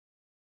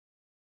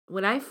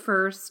When I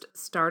first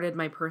started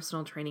my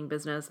personal training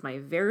business, my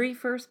very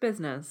first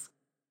business,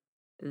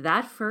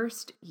 that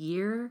first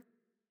year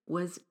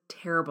was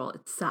terrible.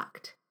 It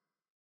sucked.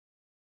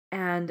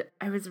 And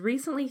I was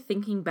recently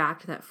thinking back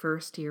to that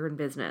first year in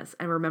business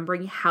and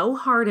remembering how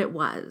hard it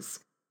was.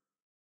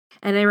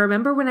 And I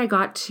remember when I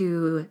got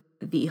to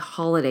the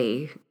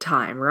holiday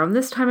time, around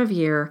this time of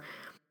year,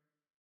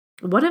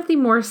 one of the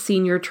more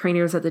senior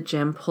trainers at the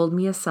gym pulled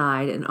me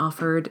aside and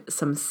offered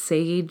some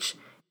sage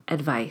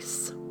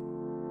advice.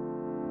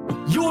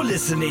 You're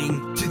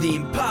listening to The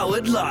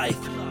Empowered Life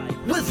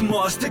with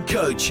Master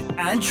Coach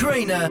and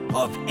Trainer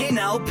of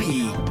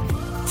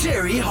NLP,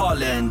 Terry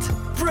Holland.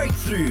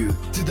 Breakthrough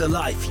to the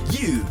life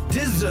you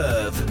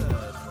deserve.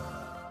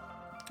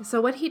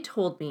 So what he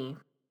told me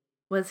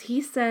was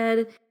he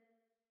said,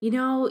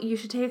 you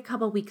should take a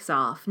couple weeks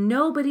off.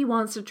 Nobody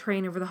wants to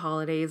train over the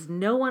holidays.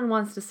 No one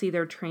wants to see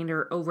their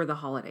trainer over the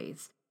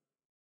holidays.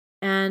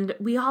 And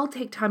we all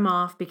take time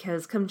off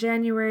because come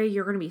January,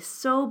 you're going to be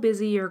so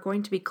busy, you're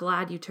going to be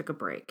glad you took a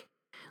break.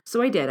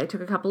 So I did. I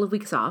took a couple of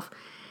weeks off.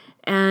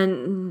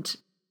 And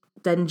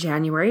then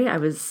January, I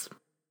was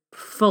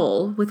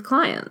full with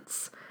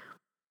clients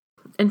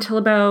until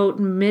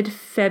about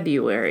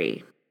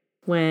mid-February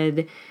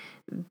when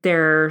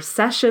their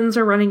sessions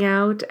are running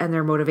out and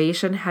their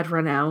motivation had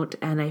run out.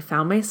 And I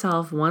found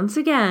myself once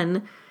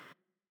again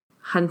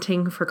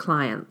hunting for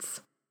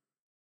clients.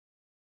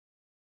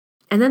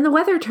 And then the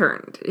weather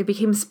turned. It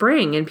became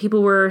spring and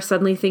people were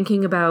suddenly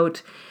thinking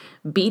about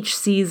beach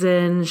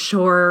season,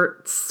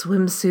 shorts,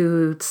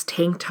 swimsuits,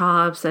 tank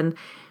tops, and,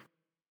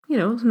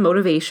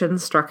 motivation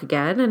struck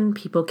again and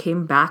people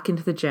came back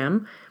into the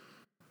gym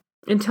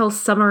until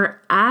summer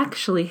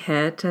actually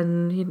hit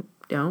and,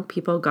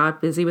 people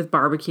got busy with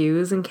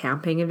barbecues and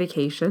camping and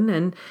vacation.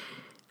 And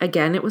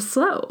again, it was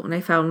slow. And I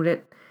found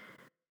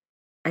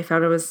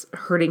I was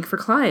hurting for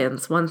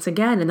clients once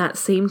again. And that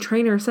same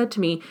trainer said to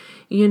me,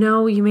 you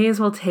may as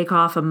well take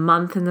off a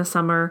month in the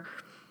summer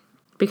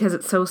because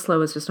it's so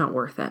slow, it's just not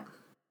worth it.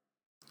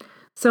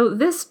 So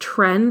this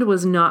trend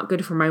was not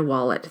good for my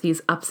wallet,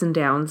 these ups and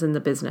downs in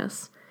the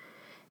business.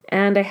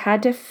 And I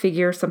had to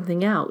figure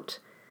something out.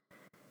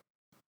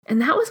 And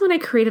that was when I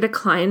created a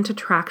client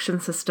attraction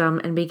system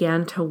and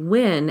began to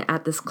win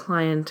at this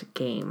client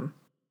game.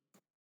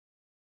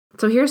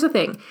 So here's the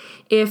thing.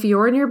 If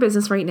you're in your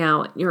business right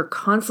now, you're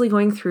constantly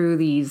going through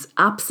these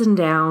ups and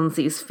downs,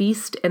 these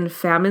feast and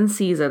famine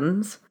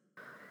seasons,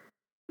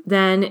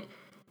 then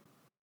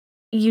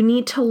you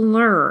need to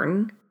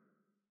learn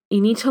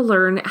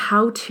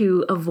how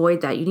to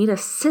avoid that. You need a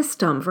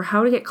system for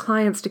how to get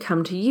clients to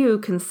come to you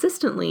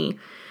consistently,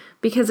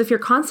 because if you're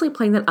constantly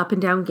playing that up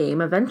and down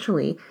game,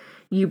 eventually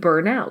you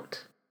burn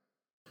out.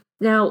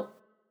 Now,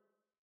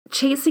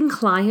 chasing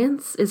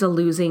clients is a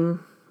losing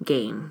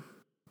game.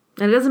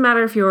 And it doesn't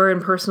matter if you're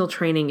in personal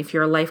training, if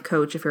you're a life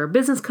coach, if you're a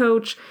business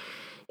coach,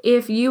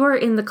 if you are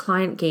in the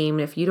client game,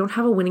 if you don't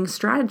have a winning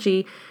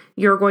strategy,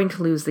 you're going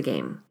to lose the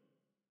game.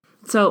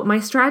 So my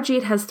strategy,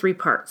 it has 3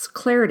 parts.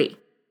 Clarity.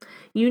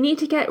 You need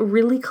to get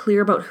really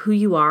clear about who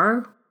you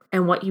are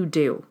and what you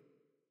do.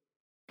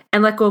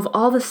 And let go of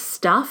all the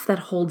stuff that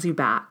holds you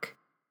back.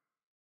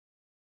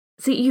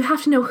 See, you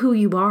have to know who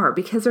you are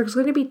because there's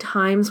going to be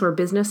times where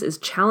business is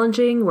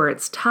challenging, where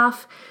it's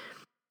tough,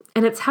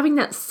 and it's having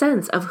that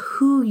sense of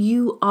who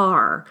you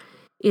are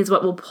is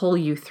what will pull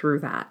you through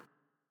that.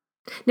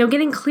 Now,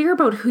 getting clear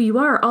about who you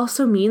are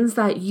also means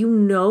that you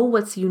know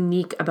what's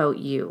unique about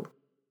you.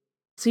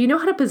 So you know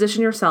how to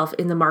position yourself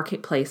in the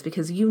marketplace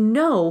because you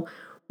know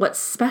what's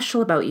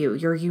special about you,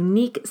 your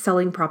unique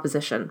selling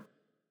proposition.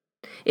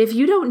 If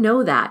you don't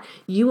know that,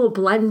 you will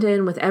blend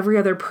in with every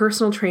other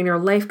personal trainer,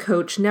 life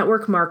coach,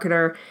 network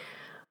marketer,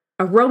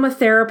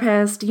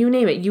 aromatherapist, you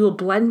name it. You will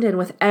blend in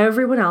with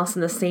everyone else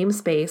in the same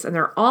space and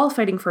they're all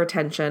fighting for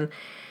attention.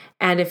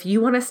 And if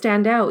you want to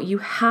stand out, you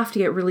have to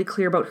get really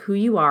clear about who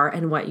you are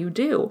and what you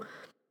do.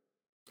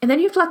 And then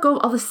you have to let go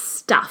of all the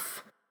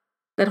stuff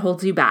that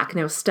holds you back.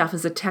 Now, stuff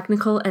is a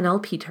technical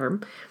NLP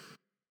term.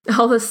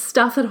 All the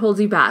stuff that holds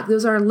you back,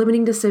 those are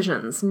limiting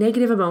decisions,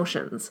 negative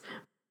emotions.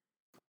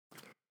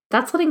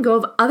 That's letting go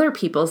of other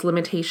people's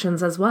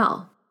limitations as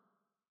well.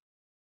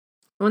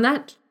 When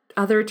that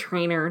other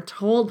trainer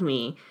told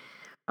me,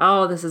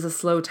 oh, this is a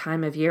slow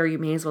time of year, you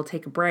may as well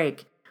take a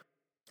break,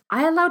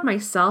 I allowed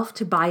myself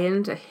to buy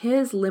into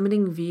his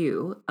limiting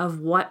view of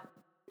what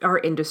our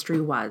industry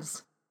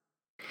was.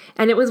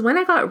 And it was when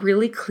I got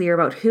really clear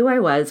about who I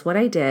was, what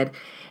I did,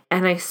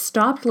 and I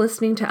stopped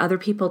listening to other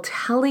people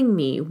telling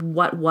me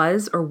what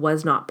was or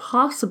was not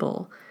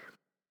possible,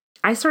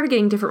 I started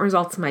getting different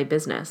results in my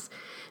business.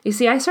 You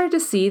see, I started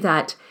to see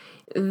that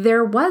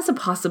there was a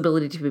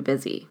possibility to be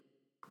busy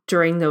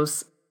during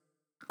those,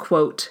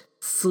 quote,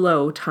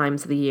 slow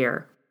times of the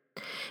year.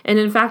 And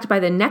in fact, by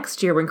the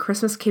next year when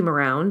Christmas came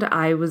around,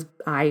 I was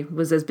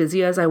as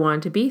busy as I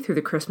wanted to be through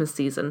the Christmas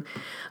season.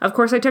 Of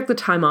course, I took the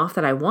time off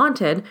that I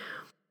wanted,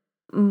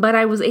 but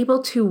I was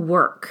able to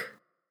work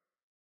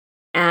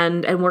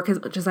and work as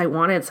much as I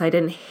wanted, so I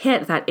didn't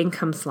hit that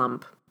income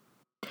slump.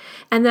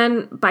 And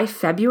then by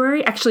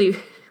February, actually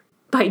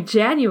by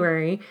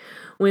January,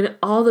 when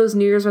all those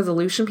New Year's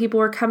resolution people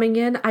were coming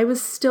in, I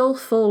was still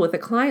full with a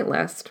client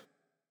list.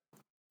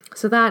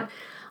 So that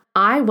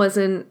I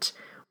wasn't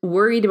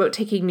worried about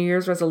taking New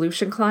Year's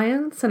resolution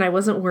clients, and I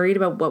wasn't worried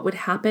about what would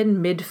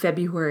happen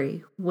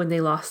mid-February when they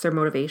lost their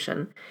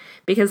motivation.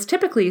 Because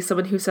typically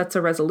someone who sets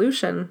a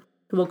resolution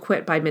will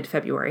quit by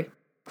mid-February.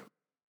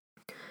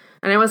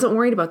 And I wasn't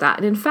worried about that.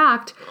 And in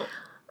fact,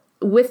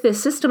 with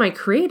this system I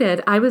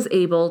created, I was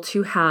able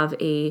to have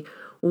a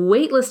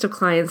wait list of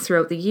clients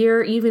throughout the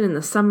year, even in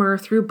the summer,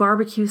 through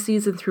barbecue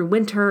season, through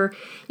winter.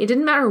 It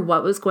didn't matter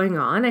what was going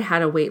on. I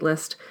had a wait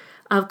list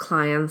of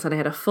clients and I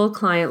had a full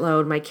client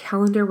load. My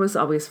calendar was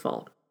always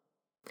full.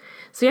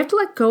 So you have to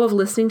let go of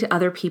listening to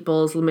other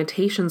people's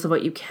limitations of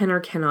what you can or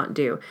cannot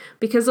do,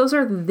 because those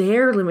are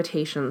their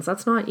limitations.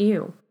 That's not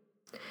you.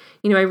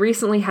 I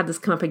recently had this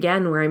come up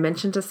again where I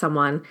mentioned to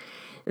someone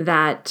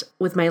that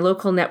with my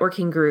local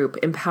networking group,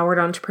 Empowered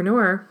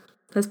Entrepreneur,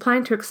 I was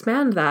planning to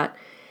expand that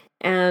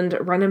and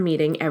run a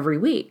meeting every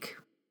week.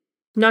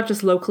 Not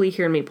just locally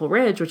here in Maple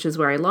Ridge, which is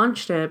where I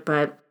launched it,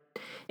 but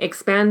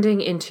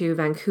expanding into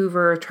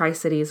Vancouver,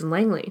 Tri-Cities, and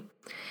Langley.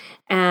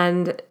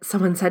 And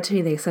someone said to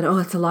me, they said, "Oh,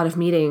 it's a lot of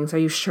meetings. Are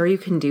you sure you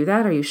can do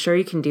that? Are you sure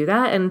you can do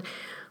that?" And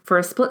for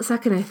a split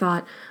second, I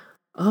thought,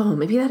 oh,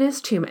 maybe that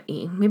is too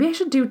many. Maybe I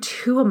should do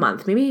 2 a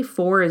month. Maybe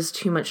 4 is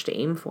too much to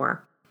aim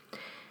for.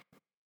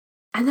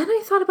 And then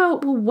I thought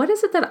about, well, what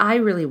is it that I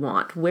really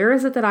want? Where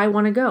is it that I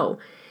want to go?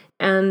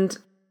 And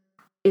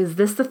is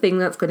this the thing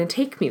that's going to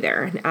take me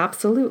there? And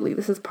absolutely,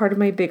 this is part of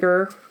my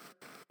bigger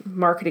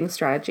marketing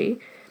strategy.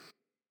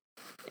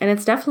 And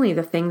it's definitely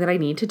the thing that I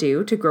need to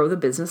do to grow the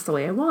business the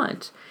way I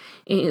want,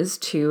 is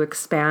to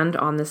expand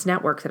on this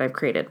network that I've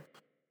created.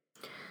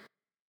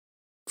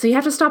 So you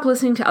have to stop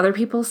listening to other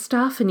people's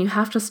stuff, and you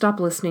have to stop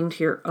listening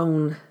to your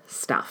own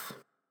stuff.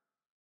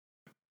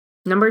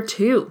 Number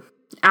 2,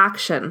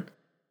 action.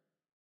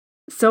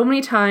 So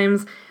many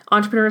times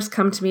entrepreneurs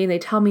come to me and they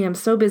tell me, I'm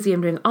so busy,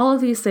 I'm doing all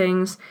of these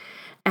things,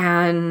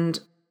 and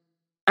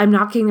I'm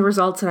not getting the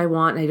results that I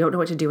want, and I don't know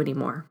what to do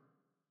anymore.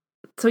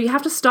 So you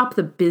have to stop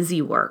the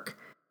busy work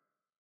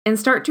and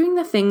start doing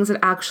the things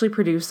that actually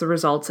produce the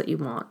results that you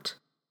want.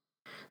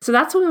 So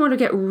that's when we want to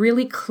get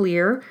really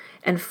clear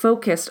and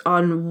focused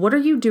on what are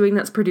you doing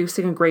that's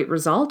producing a great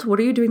result? What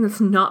are you doing that's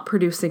not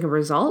producing a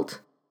result?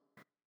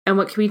 And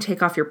what can we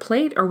take off your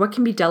plate, or what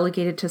can be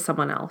delegated to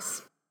someone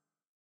else?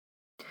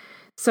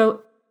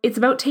 So it's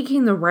about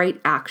taking the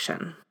right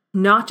action,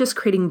 not just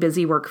creating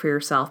busy work for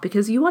yourself,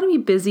 because you want to be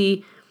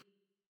busy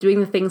doing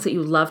the things that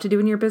you love to do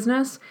in your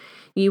business.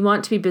 You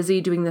want to be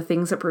busy doing the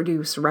things that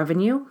produce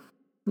revenue.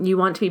 You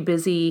want to be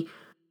busy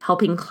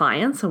helping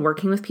clients and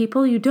working with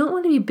people. You don't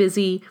want to be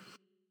busy,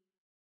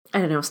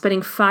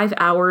 spending 5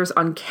 hours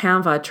on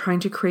Canva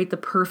trying to create the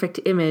perfect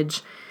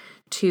image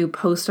to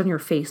post on your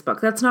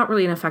Facebook. That's not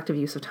really an effective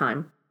use of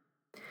time.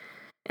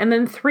 And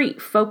then 3,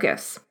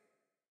 focus.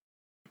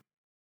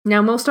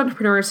 Now, most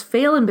entrepreneurs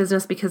fail in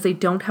business because they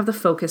don't have the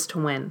focus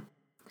to win.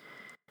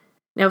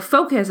 Now,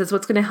 focus is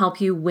what's going to help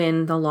you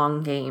win the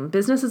long game.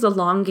 Business is a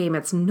long game.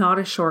 It's not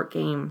a short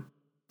game.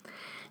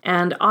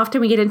 And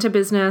often we get into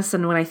business,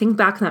 and when I think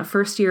back in that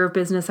first year of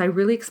business, I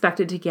really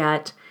expected to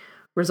get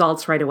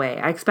results right away.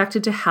 I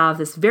expected to have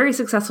this very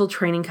successful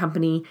training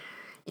company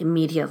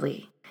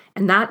immediately,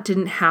 and that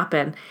didn't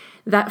happen.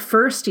 That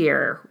first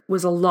year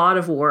was a lot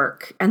of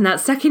work, and that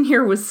second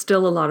year was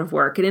still a lot of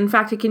work. And in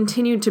fact, it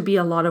continued to be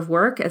a lot of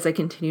work as I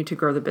continued to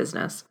grow the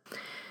business.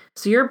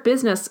 So your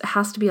business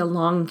has to be a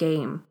long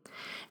game,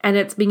 and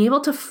it's being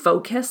able to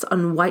focus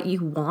on what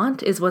you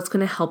want is what's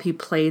going to help you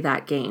play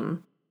that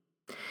game.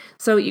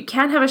 So you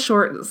can't have a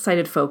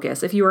short-sighted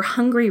focus. If you are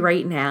hungry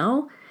right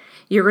now,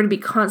 you're going to be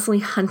constantly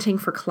hunting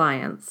for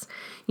clients.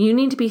 You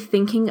need to be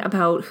thinking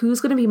about who's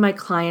going to be my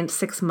client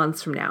 6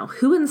 months from now.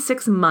 Who in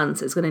 6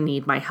 months is going to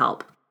need my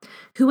help?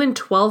 Who in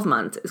 12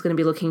 months is going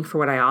to be looking for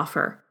what I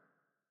offer?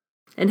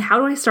 And how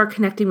do I start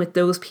connecting with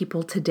those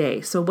people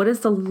today? So what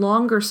is the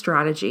longer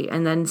strategy?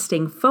 And then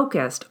staying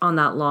focused on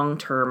that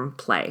long-term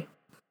play.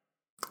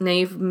 Now,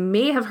 you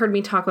may have heard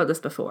me talk about this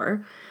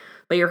before,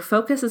 but your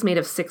focus is made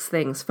of 6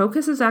 things.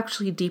 Focus is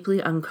actually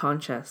deeply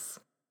unconscious.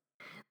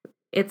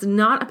 It's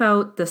not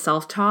about the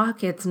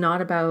self-talk. It's not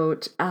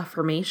about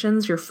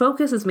affirmations. Your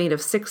focus is made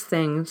of 6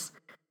 things.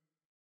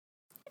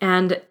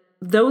 And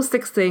those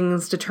 6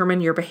 things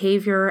determine your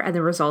behavior and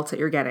the results that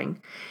you're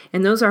getting.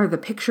 And those are the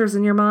pictures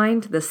in your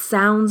mind, the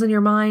sounds in your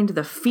mind,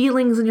 the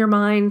feelings in your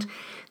mind,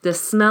 the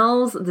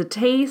smells, the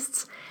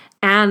tastes,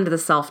 and the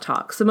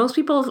self-talk. So most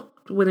people,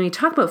 when we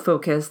talk about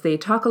focus, they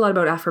talk a lot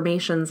about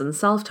affirmations and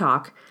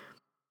self-talk.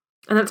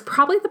 And that's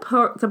probably the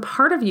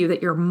part of you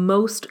that you're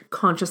most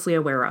consciously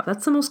aware of.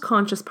 That's the most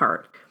conscious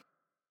part.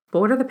 But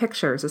what are the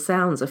pictures, the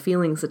sounds, the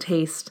feelings, the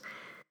taste,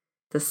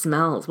 the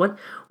smells? What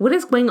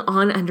is going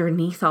on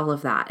underneath all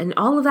of that? And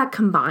all of that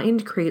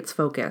combined creates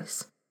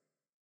focus.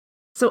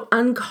 So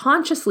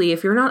unconsciously,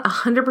 if you're not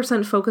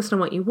 100% focused on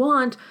what you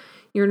want,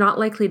 you're not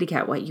likely to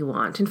get what you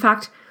want. In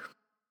fact,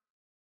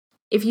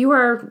 if you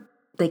are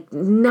like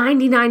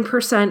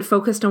 99%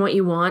 focused on what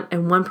you want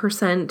and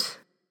 1%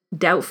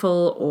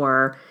 doubtful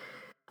or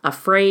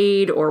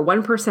afraid, or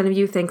 1% of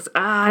you thinks,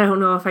 I don't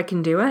know if I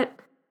can do it,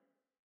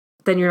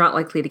 then you're not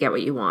likely to get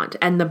what you want.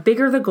 And the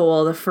bigger the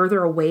goal, the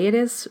further away it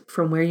is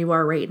from where you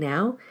are right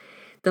now,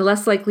 the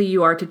less likely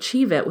you are to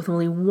achieve it with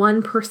only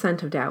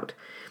 1% of doubt.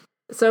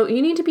 So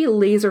you need to be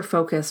laser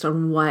focused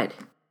on what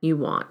you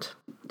want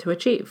to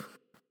achieve.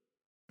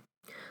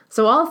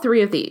 So all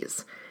three of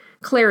these,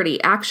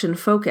 clarity, action,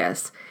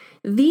 focus,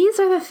 these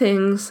are the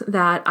things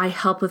that I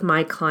help with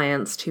my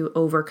clients to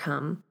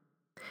overcome.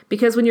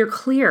 Because when you're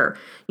clear,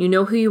 you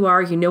know who you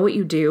are, you know what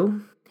you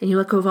do, and you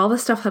let go of all the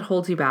stuff that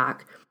holds you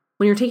back.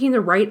 When you're taking the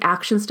right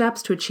action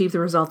steps to achieve the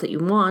result that you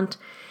want,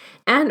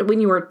 and when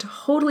you are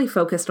totally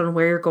focused on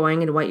where you're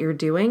going and what you're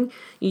doing,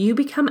 you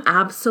become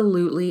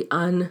absolutely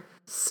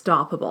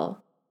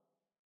unstoppable.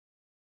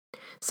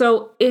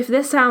 So if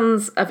this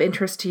sounds of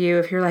interest to you,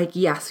 if you're like,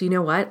 yes, you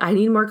know what, I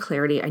need more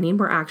clarity, I need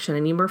more action, I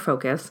need more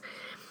focus,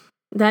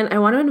 then I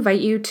want to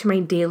invite you to my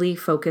daily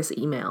focus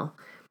email.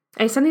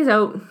 I send these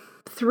out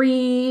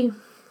three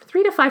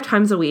to 5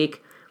 times a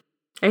week.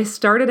 I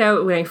started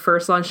out when I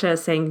first launched it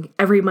as saying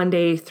every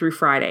Monday through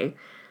Friday.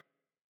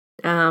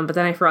 But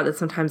then I forgot that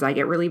sometimes I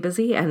get really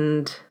busy,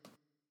 and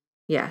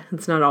yeah,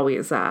 it's not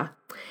always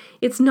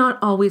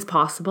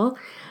possible.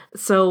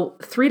 So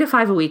 3 to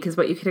 5 a week is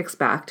what you can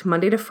expect,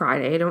 Monday to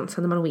Friday. I don't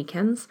send them on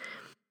weekends.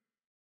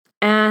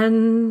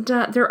 And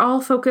they're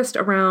all focused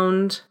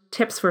around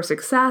tips for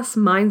success,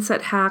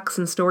 mindset hacks,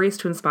 and stories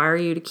to inspire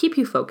you to keep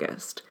you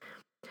focused.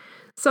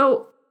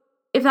 So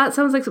if that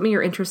sounds like something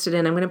you're interested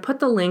in, I'm going to put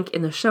the link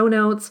in the show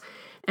notes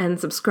and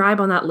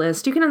subscribe on that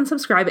list. You can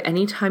unsubscribe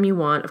anytime you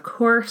want, of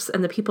course,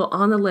 and the people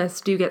on the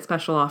list do get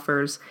special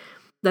offers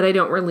that I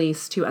don't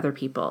release to other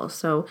people.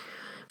 So,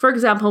 for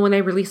example, when I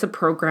release a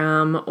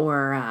program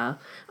or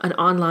an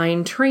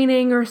online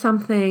training or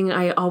something,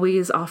 I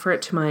always offer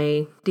it to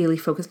my daily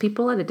focus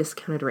people at a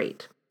discounted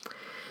rate.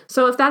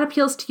 So if that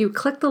appeals to you,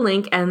 click the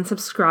link and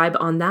subscribe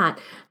on that.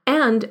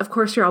 And of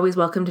course, you're always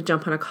welcome to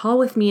jump on a call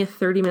with me, a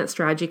 30-minute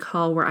strategy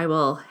call where I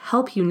will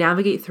help you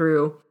navigate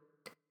through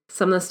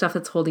some of the stuff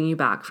that's holding you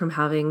back from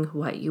having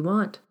what you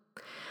want.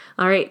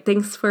 All right,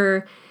 thanks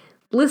for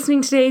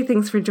listening today.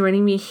 Thanks for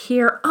joining me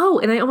here. Oh,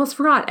 and I almost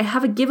forgot, I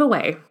have a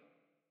giveaway.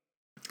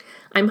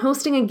 I'm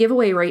hosting a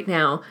giveaway right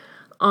now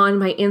on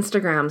my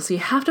Instagram. So you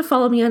have to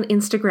follow me on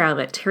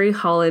Instagram at Terry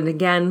Holland.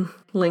 Again,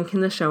 link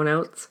in the show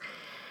notes.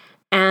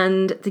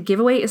 And the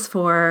giveaway is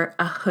for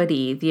a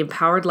hoodie, the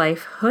Empowered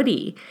Life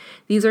hoodie.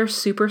 These are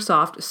super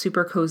soft,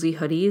 super cozy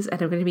hoodies,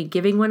 and I'm going to be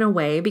giving one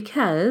away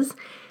because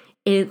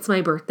it's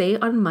my birthday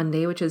on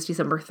Monday, which is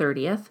December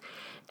 30th.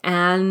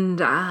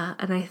 And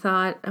I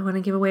thought I want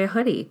to give away a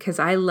hoodie because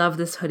I love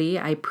this hoodie.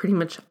 I pretty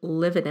much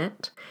live in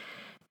it.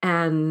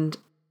 And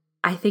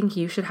I think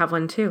you should have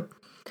one too.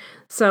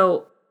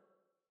 So,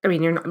 I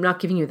mean, I'm not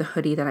giving you the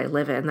hoodie that I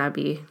live in. That'd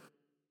be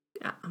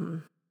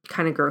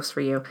kind of gross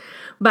for you.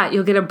 But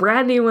you'll get a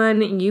brand new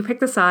one. You pick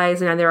the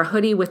size, and either a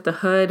hoodie with the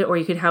hood, or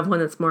you could have one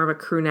that's more of a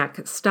crew neck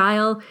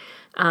style.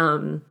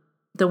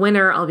 The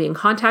winner I'll be in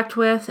contact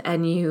with,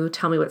 and you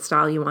tell me what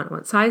style you want,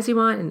 what size you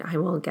want, and I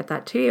will get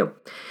that to you.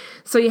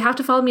 So you have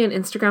to follow me on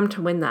Instagram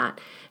to win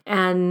that.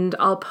 And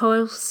I'll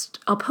post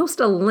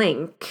a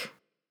link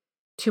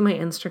to my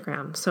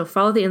Instagram. So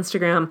follow the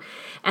Instagram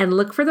and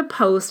look for the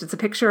post. It's a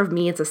picture of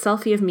me. It's a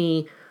selfie of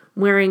me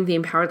wearing the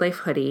Empowered Life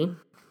hoodie.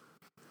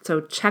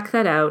 So check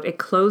that out. It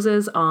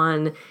closes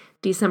on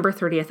December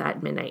 30th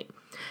at midnight.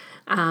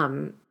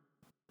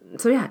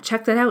 So yeah,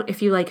 check that out.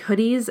 If you like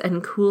hoodies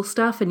and cool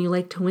stuff and you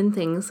like to win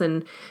things,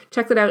 and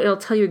check that out. It'll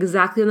tell you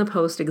exactly in the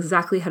post,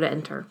 exactly how to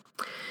enter.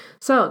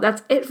 So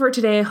that's it for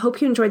today. I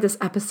hope you enjoyed this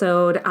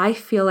episode. I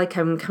feel like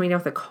I'm coming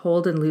out with a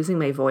cold and losing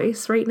my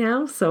voice right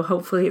now. So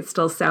hopefully it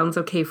still sounds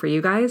okay for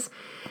you guys.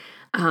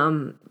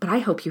 But I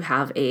hope you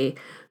have a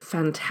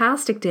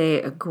fantastic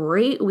day, a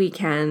great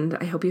weekend.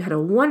 I hope you had a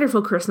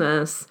wonderful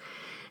Christmas,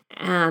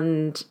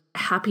 and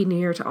Happy New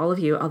Year to all of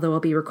you. Although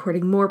I'll be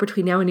recording more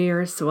between now and New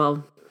Year's, so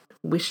I'll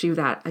wish you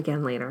that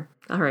again later.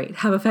 All right.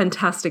 Have a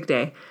fantastic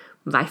day.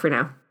 Bye for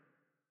now.